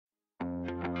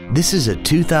This is a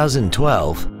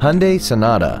 2012 Hyundai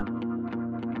Sonata.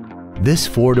 This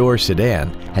four-door sedan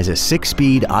has a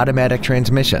 6-speed automatic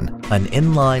transmission, an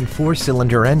inline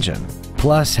 4-cylinder engine.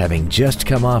 Plus, having just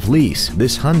come off lease,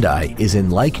 this Hyundai is in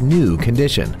like-new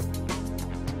condition.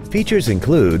 Features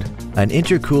include an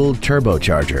intercooled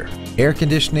turbocharger, air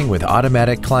conditioning with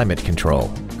automatic climate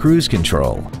control, cruise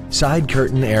control, side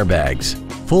curtain airbags,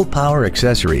 full power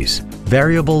accessories,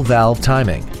 variable valve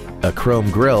timing, a chrome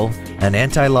grille, an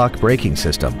anti-lock braking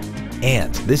system,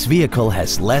 and this vehicle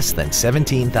has less than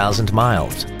 17,000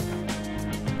 miles.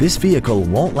 This vehicle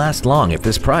won't last long at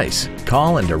this price.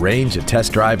 Call and arrange a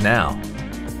test drive now.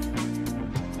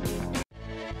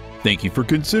 Thank you for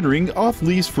considering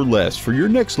off-lease for less for your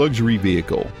next luxury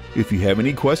vehicle. If you have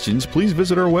any questions, please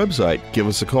visit our website, give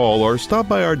us a call, or stop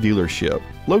by our dealership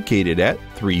located at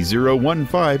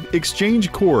 3015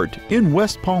 Exchange Court in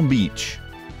West Palm Beach.